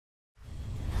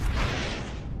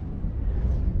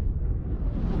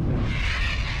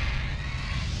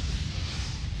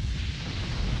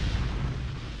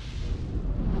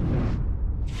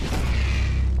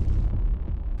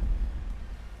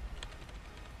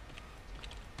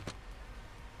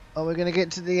Are we going to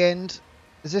get to the end?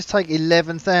 Does this take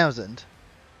 11,000?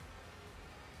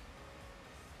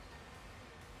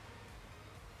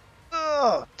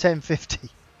 Oh, 1050.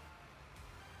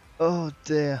 Oh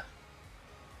dear.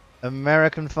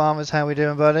 American farmers, how we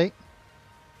doing, buddy?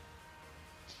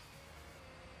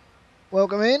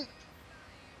 Welcome in.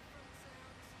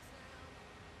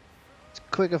 It's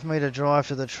quicker for me to drive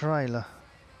to the trailer.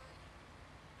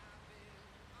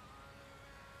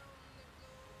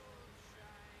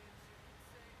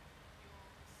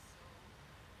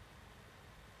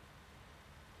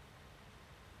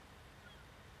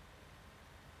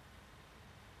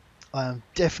 I am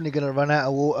definitely going to run out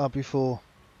of water before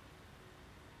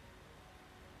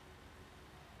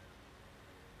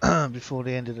before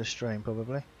the end of the stream,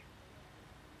 probably.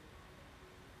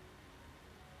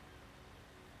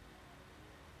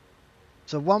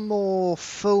 So one more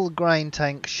full grain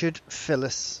tank should fill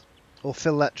us, or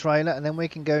fill that trailer, and then we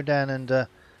can go down and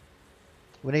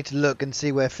we need to look and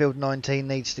see where field 19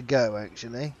 needs to go,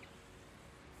 actually.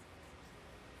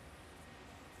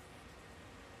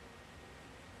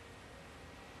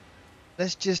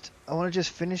 Let's just, I want to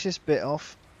just finish this bit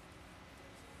off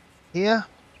here.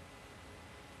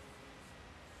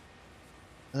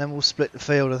 And then we'll split the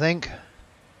field, I think.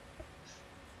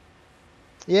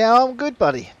 Yeah, I'm good,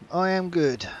 buddy. I am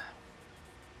good.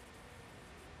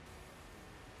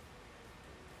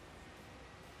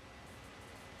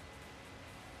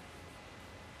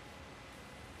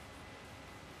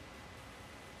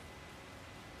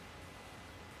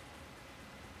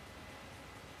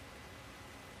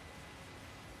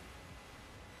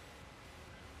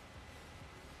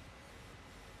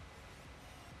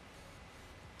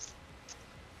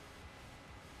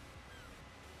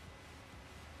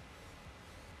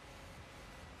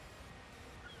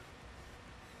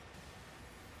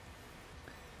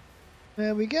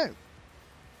 There we go.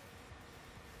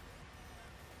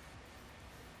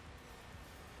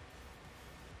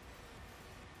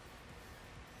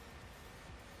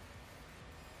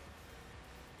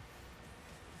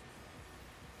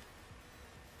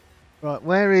 Right,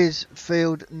 where is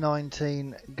field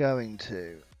 19 going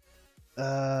to?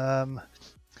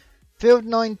 Field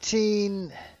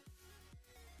 19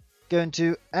 going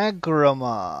to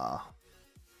Agromar.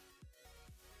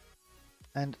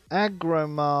 And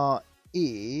Agromar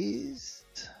is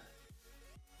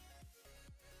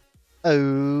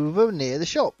over near the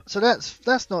shop. So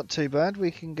that's not too bad.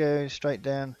 We can go straight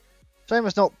down. Same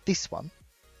as not this one.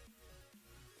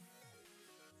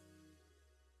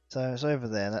 So it's over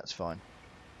there, that's fine.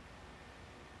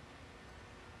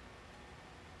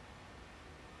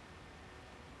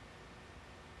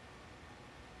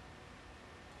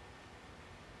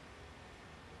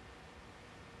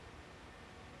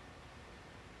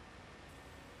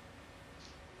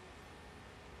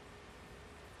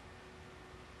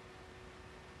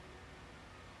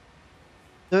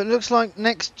 So it looks like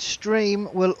next stream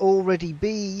will already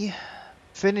be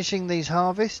finishing these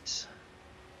harvests.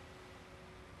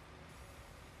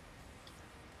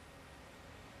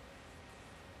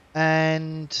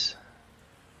 And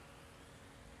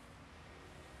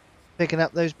picking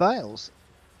up those bales.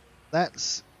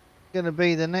 That's going to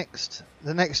be the next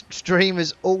stream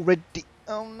is already.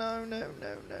 Oh no.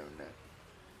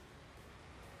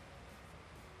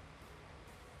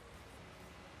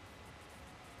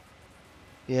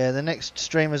 Yeah, the next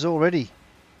stream is already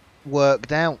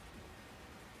worked out.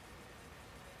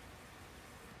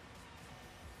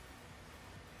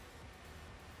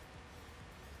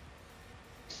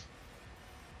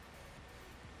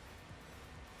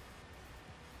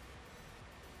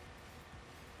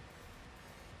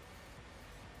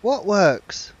 What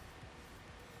works?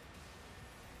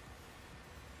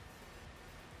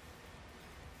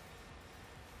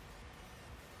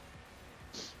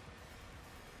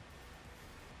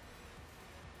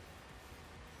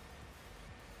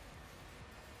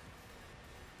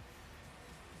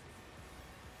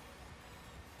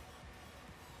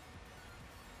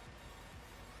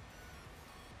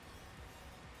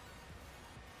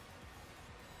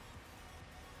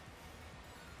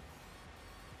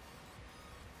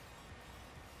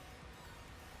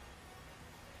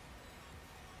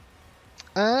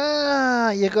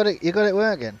 Ah, you got it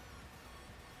working.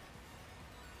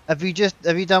 Have you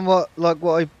done what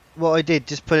I did?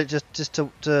 Just put it just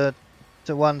to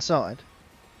one side.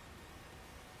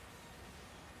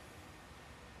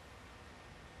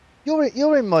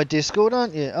 You're in my Discord,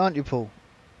 aren't you, Paul?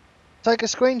 Take a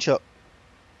screenshot.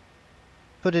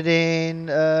 Put it in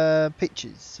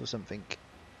pictures or something.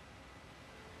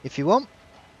 If you want.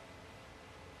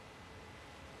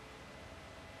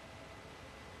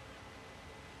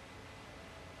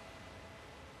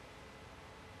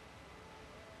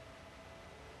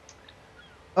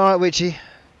 Alright, Witchy.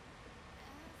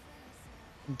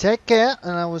 Take care,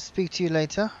 and I will speak to you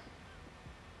later.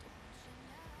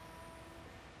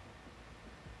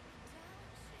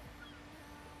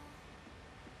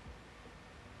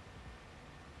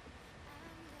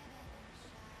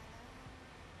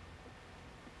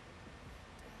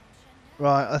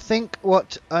 Right, I think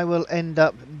what I will end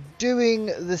up doing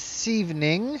this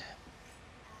evening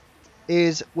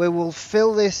is we will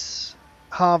fill this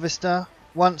harvester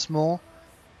once more,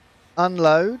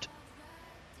 unload,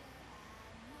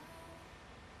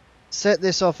 set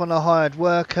this off on a hired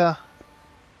worker,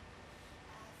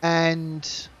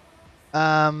 and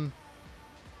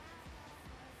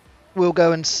we'll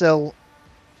go and sell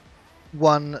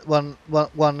one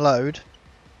load,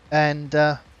 and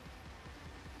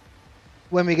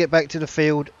when we get back to the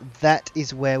field, that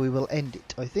is where we will end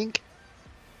it, I think.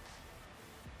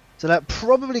 So that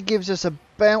probably gives us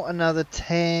about another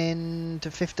 10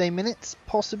 to 15 minutes,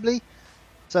 possibly.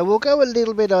 So we'll go a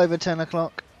little bit over 10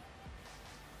 o'clock.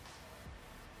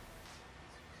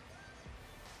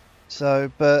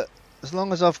 So, but as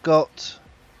long as I've got...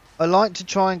 I like to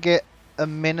try and get a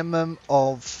minimum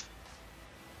of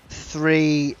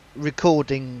 3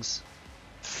 recordings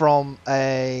from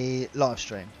a live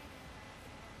stream.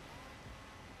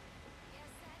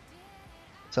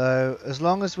 So as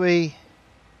long as we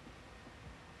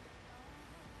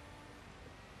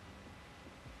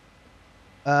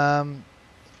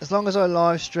as long as I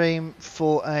live stream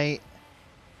for a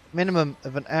minimum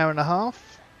of an hour and a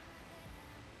half,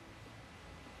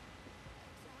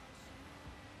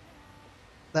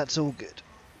 that's all good.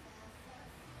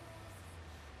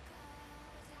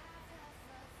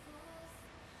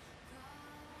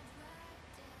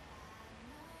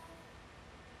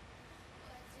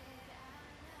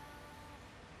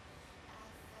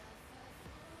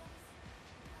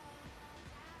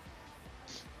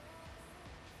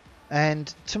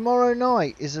 And tomorrow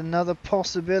night is another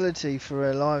possibility for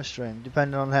a live stream,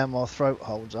 depending on how my throat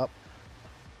holds up.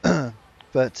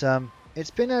 But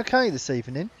it's been okay this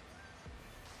evening.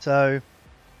 So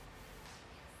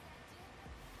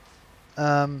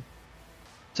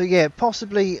yeah,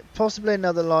 possibly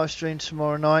another live stream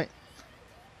tomorrow night.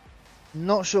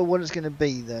 Not sure what it's going to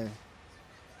be though.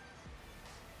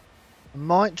 I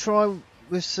might try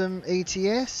with some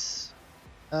ETS.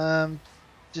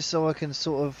 Just so I can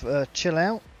sort of chill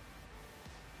out,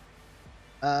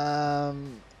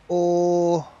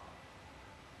 or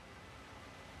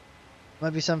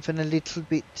maybe something a little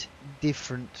bit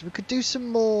different. We could do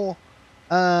some more.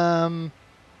 That's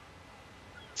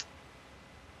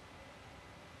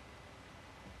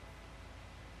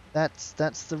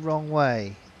the wrong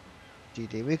way,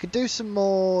 GD. We could do some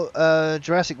more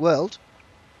Jurassic World.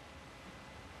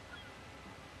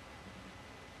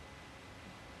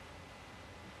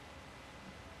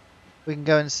 We can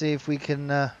go and see if we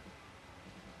can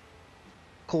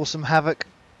cause some havoc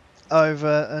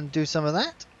over and do some of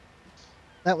that.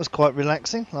 That was quite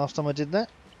relaxing last time I did that.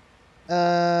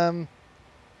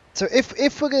 So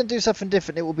if we're going to do something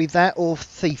different, it will be that or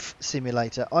Thief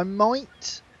Simulator. I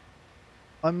might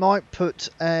put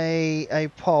a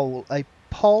poll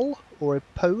or a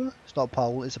poll. It's not a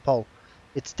poll, it's a poll.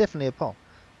 It's definitely a poll.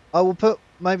 I will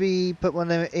maybe put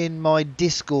one in my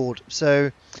Discord.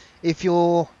 So if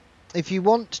you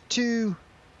want to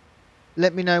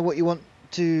let me know what you want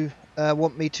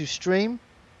me to stream,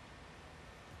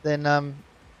 then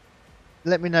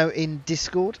let me know in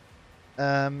Discord.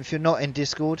 If you're not in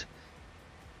Discord,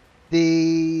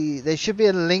 there should be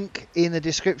a link in the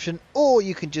description, or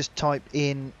you can just type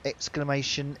in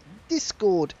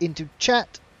 !Discord into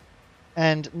chat,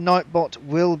 and Nightbot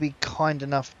will be kind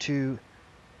enough to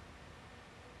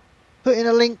put in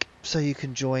a link so you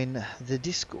can join the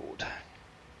Discord.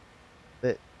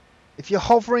 But if you're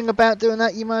hovering about doing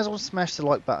that, you might as well smash the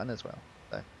like button as well.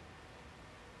 So,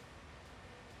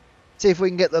 see if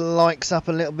we can get the likes up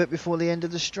a little bit before the end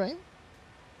of the stream.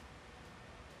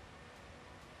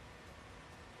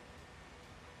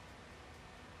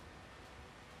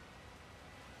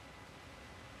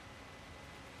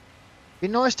 Be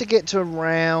nice to get to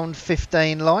around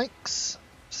 15 likes.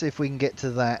 See if we can get to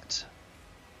that.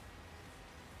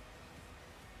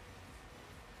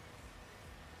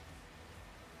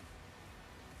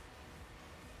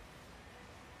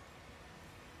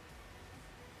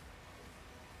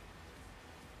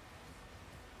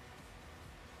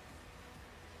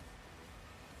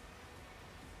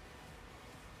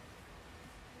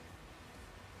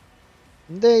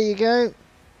 There you go.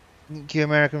 Thank you,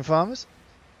 American farmers.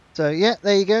 So yeah,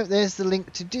 there you go. There's the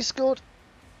link to Discord.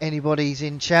 Anybody's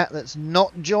in chat that's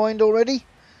not joined already,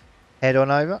 head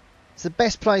on over. It's the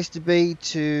best place to be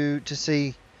to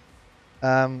see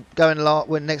Going live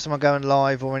when next time I'm going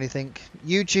live or anything.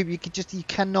 YouTube, you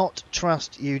cannot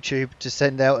trust YouTube to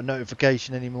send out a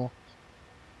notification anymore.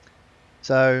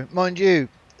 So, mind you,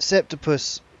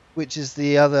 Septopus, which is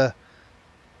the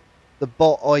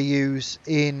bot I use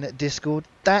in Discord,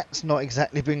 that's not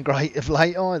exactly been great of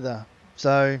late either.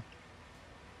 So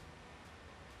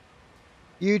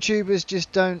YouTubers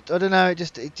just don't, I don't know, it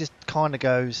just kind of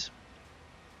goes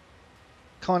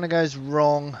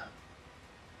wrong.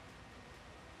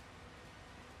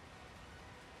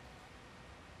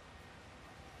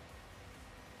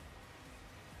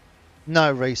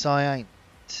 No, Reese, I ain't.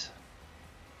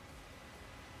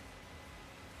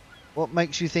 What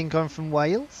makes you think I'm from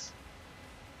Wales?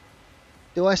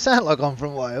 Do I sound like I'm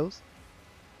from Wales?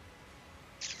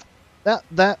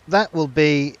 That will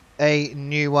be a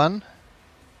new one.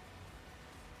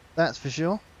 That's for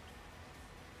sure.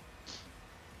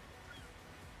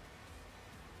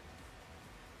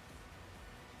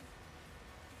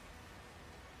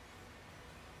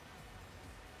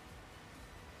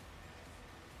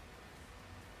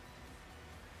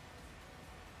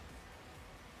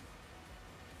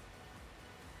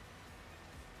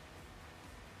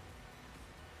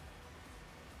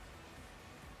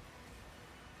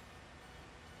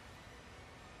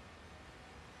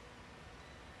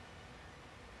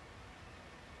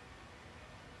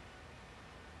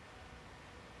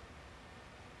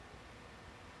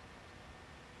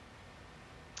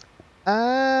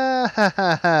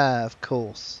 Ah, of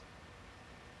course.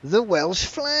 The Welsh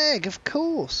flag, of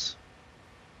course.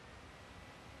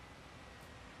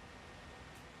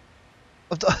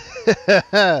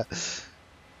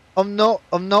 I'm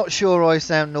not sure I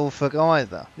sound Norfolk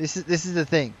either. This is the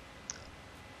thing.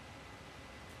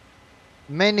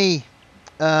 Many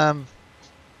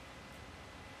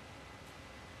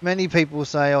people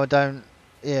say I don't.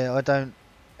 Yeah, I don't.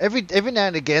 Every now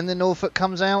and again the Norfolk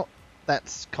comes out.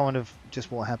 That's kind of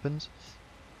just what happens.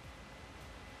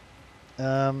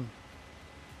 Your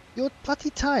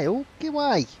bloody tail, get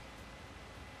away.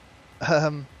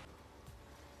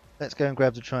 Let's go and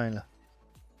grab the trailer.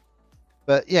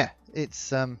 But yeah,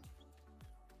 it's I've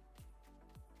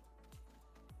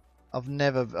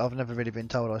never really been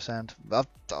told I sound. I've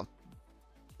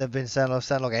never been saying I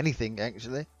sound like anything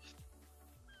actually.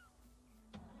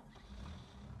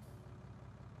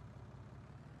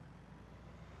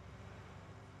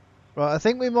 Right, I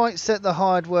think we might set the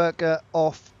hired worker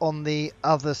off on the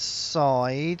other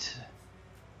side,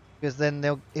 because then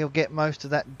he'll get most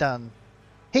of that done.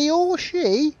 He or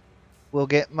she will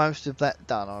get most of that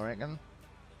done, I reckon.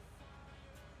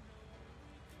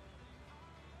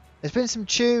 There's been some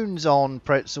tunes on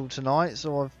Pretzel tonight,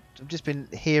 so I've just been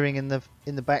hearing in the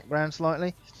background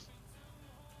slightly.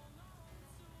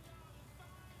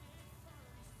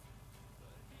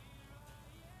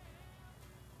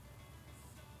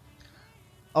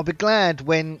 I'll be glad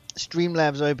when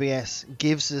Streamlabs OBS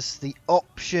gives us the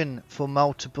option for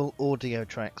multiple audio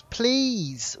tracks.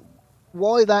 Please!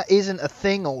 Why that isn't a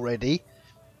thing already,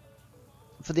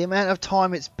 for the amount of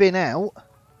time it's been out,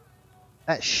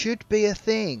 that should be a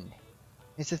thing.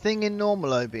 It's a thing in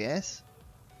normal OBS.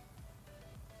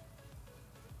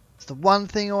 It's the one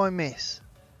thing I miss.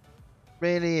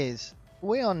 Really is.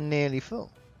 We are nearly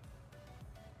full.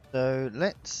 So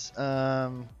let's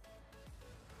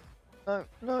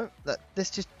no, let's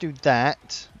just do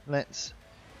that. Let's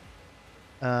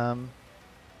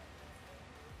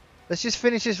just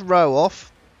finish this row off,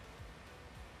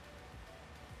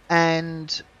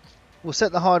 and we'll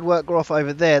set the hard worker off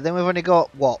over there. Then we've only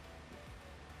got what?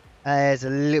 There's a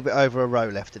little bit over a row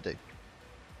left to do.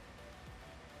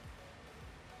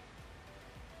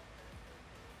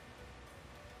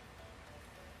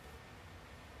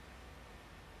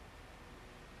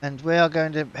 And we are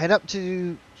going to head up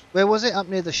to, where was it? Up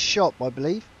near the shop, I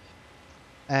believe.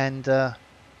 And there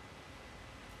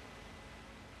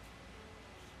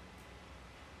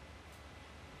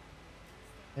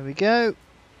we go.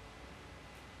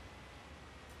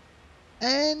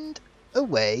 And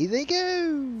away they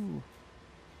go.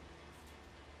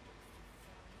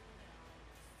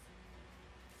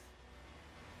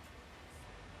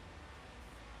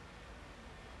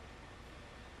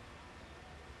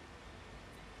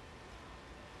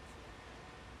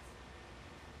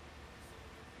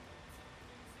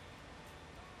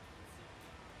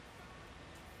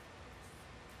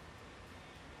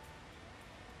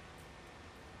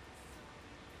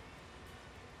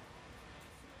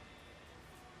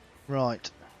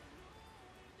 Right.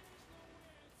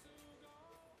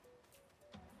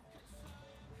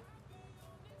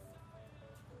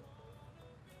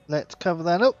 Let's cover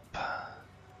that up.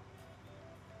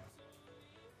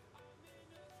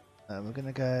 We're going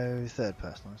to go third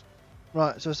personalised.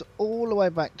 Right, so it's all the way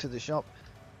back to the shop.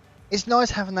 It's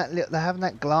nice having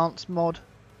that glance mod.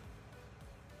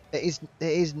 It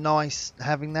is nice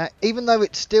having that, even though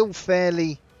it's still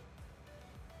fairly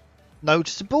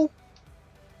noticeable.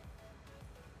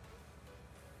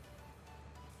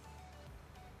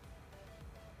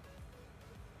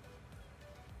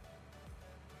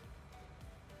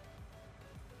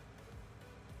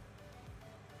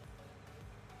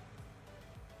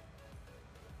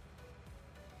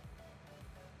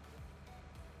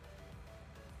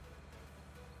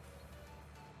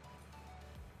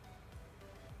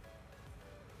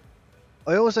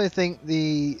 I also think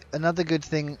another good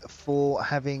thing for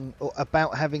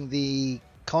about having the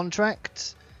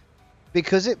contracts,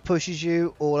 because it pushes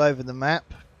you all over the map,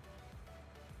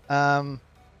 and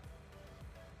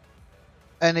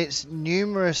it's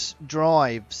numerous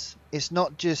drives. It's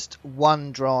not just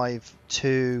one drive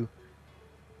to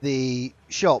the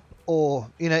shop, or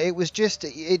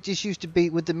it just used to be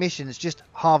with the missions, just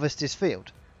harvest this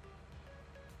field,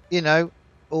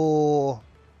 or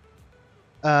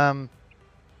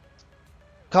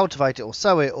cultivate it or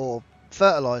sow it or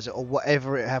fertilize it or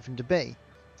whatever it happened to be.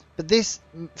 But this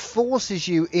forces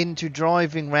you into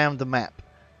driving around the map,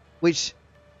 which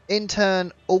in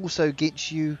turn also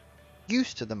gets you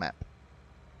used to the map.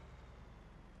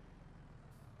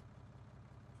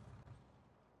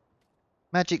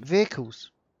 Magic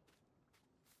vehicles.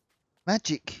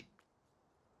 Magic.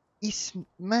 It's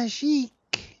magic.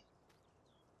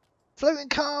 Floating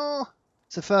car.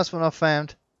 It's the first one I've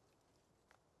found.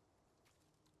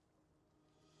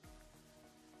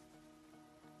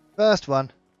 First one.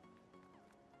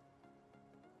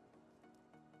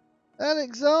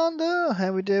 Alexander,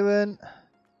 how we doing?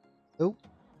 Oh,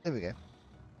 there we go.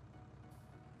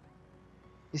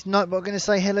 Is Nightbot going to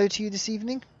say hello to you this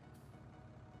evening?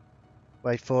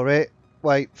 Wait for it.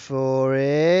 Wait for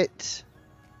it.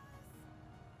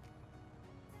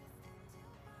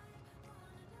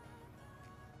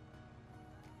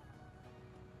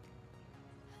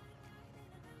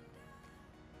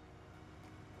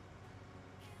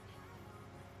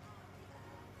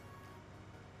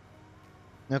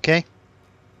 Okay.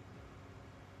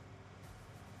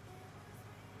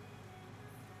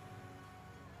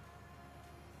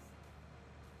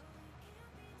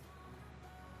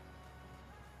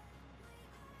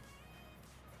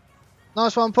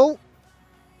 Nice one, Paul.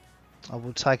 I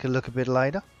will take a look a bit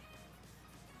later.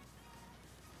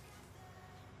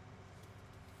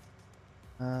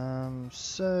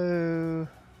 So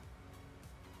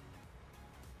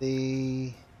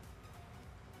the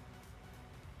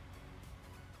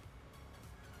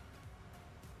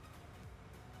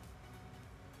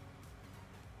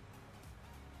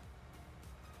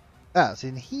it's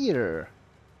in here.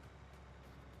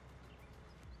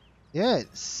 Yeah,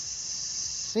 it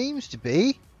seems to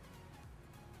be.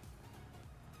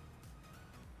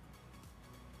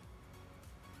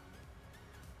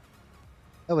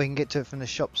 Oh, we can get to it from the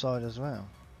shop side as well.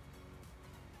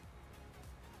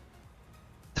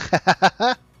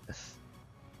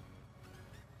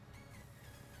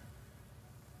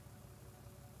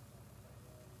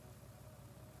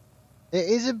 It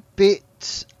is a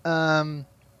bit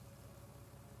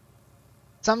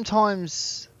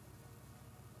sometimes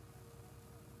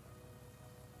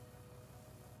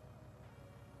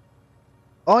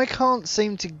I can't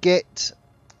seem to get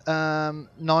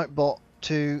Nightbot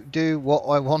to do what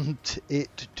I want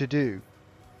it to do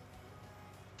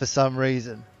for some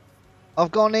reason.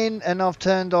 I've gone in and I've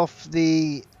turned off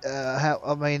the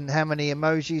how many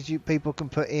emojis people can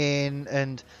put in,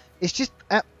 and it's just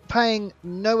paying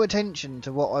no attention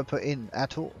to what I put in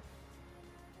at all.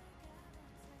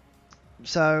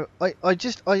 So I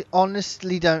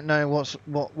honestly don't know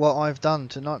what I've done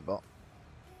to Nightbot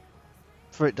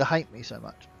for it to hate me so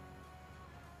much.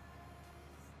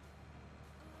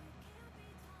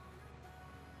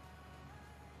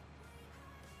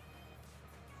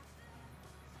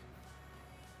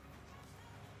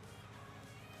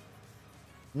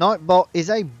 Nightbot is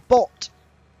a bot.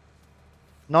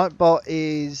 Nightbot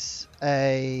is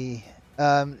a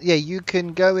yeah, you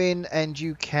can go in and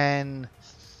you can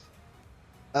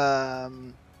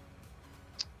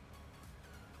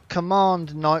command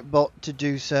Nightbot to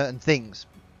do certain things.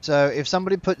 So if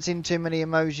somebody puts in too many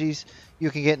emojis,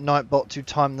 you can get Nightbot to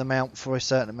time them out for a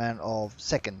certain amount of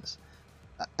seconds.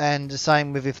 And the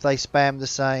same with if they spam the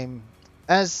same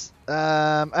as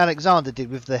Alexander did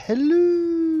with the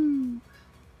hello.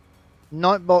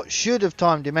 Nightbot should have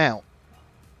timed him out.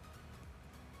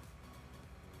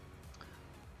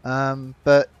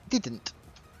 But didn't.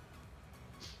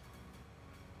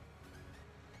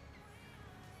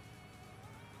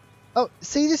 Oh,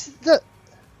 see this? Look,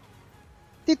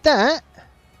 did that?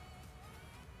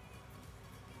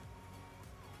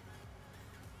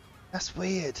 That's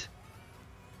weird.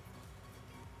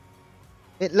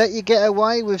 It let you get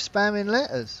away with spamming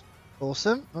letters.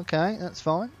 Awesome. Okay, that's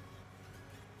fine.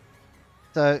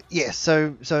 So yes,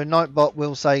 so Nightbot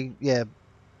will say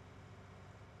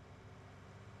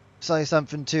say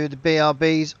something to the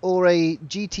BRBs or a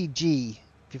GTG.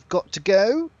 If you've got to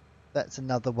go, that's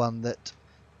another one that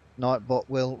Nightbot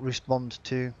will respond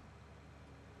to.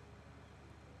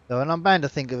 So, and I'm bound to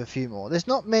think of a few more. There's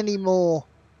not many more.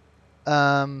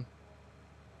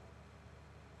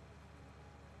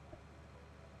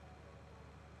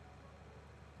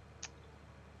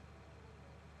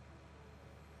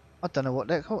 I don't know what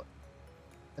they're called.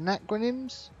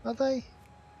 Anacronyms, are they?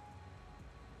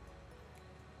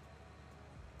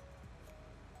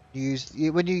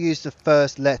 When you use the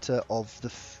first letter of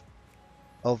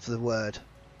the word.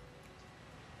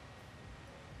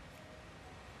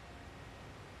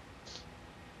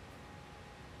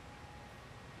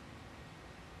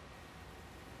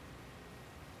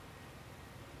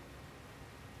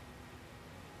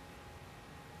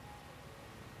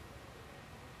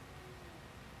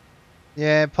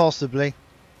 Yeah, possibly.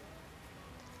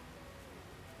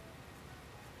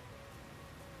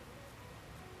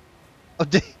 Oh,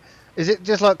 is it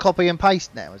just like copy and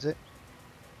paste now, is it?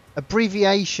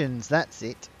 Abbreviations, that's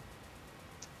it.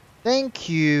 Thank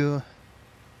you.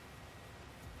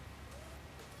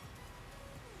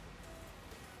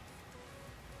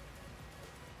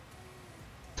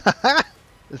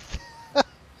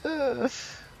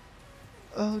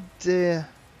 Oh dear.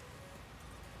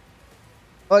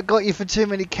 I got you for too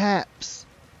many caps.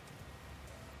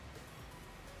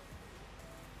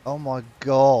 Oh my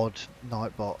god,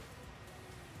 Nightbot.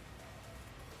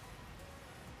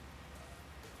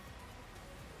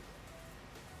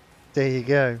 There you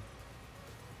go.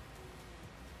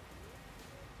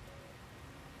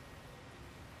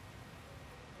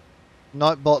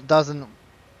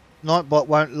 Nightbot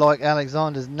won't like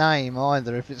Alexander's name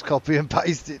either if it's copy and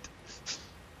pasted.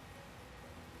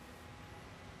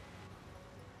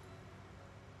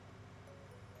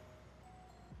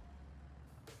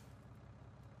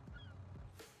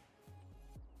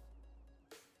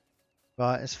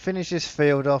 Right, let's finish this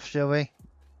field off, shall we?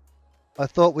 I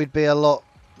thought we'd be a lot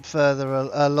further,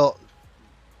 a lot.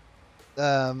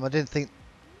 I didn't think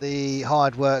the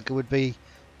hired worker would be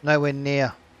nowhere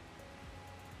near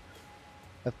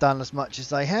have done as much as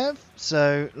they have.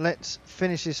 So let's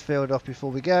finish this field off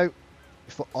before we go.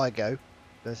 Before I go,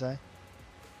 per se.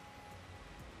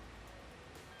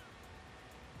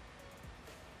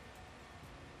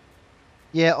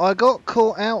 Yeah, I got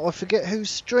caught out. I forget whose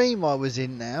stream I was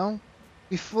in now.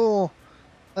 Before,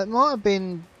 it might have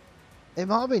been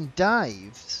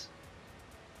Dave's.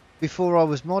 Before I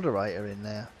was moderator in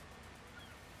there,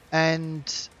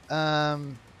 and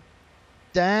Dan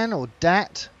or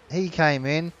Dat, he came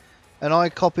in, and I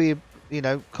copied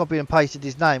and pasted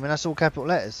his name, and that's all capital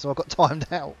letters. So I got timed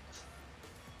out.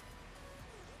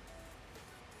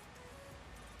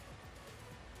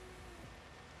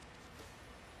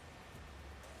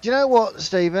 Do you know what,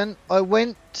 Stephen?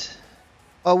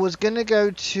 I was gonna go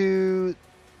to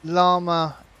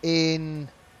Llama in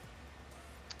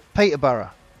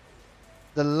Peterborough.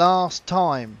 The last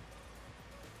time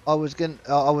I was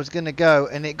gonna go,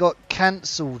 and it got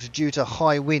cancelled due to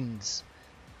high winds,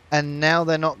 and now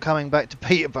they're not coming back to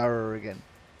Peterborough again.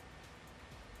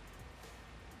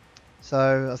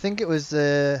 So I think it was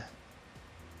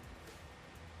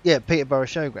Peterborough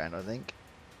Showground, I think,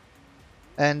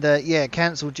 and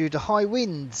cancelled due to high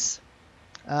winds.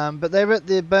 But they're at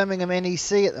the Birmingham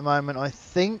NEC at the moment, I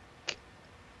think,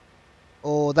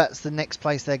 or that's the next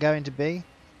place they're going to be.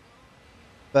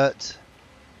 But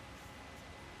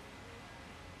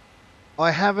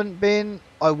I haven't been.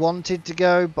 I wanted to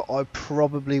go, but I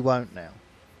probably won't now.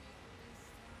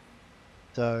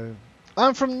 So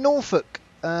I'm from Norfolk,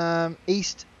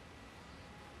 east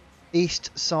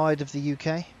side of the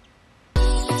UK.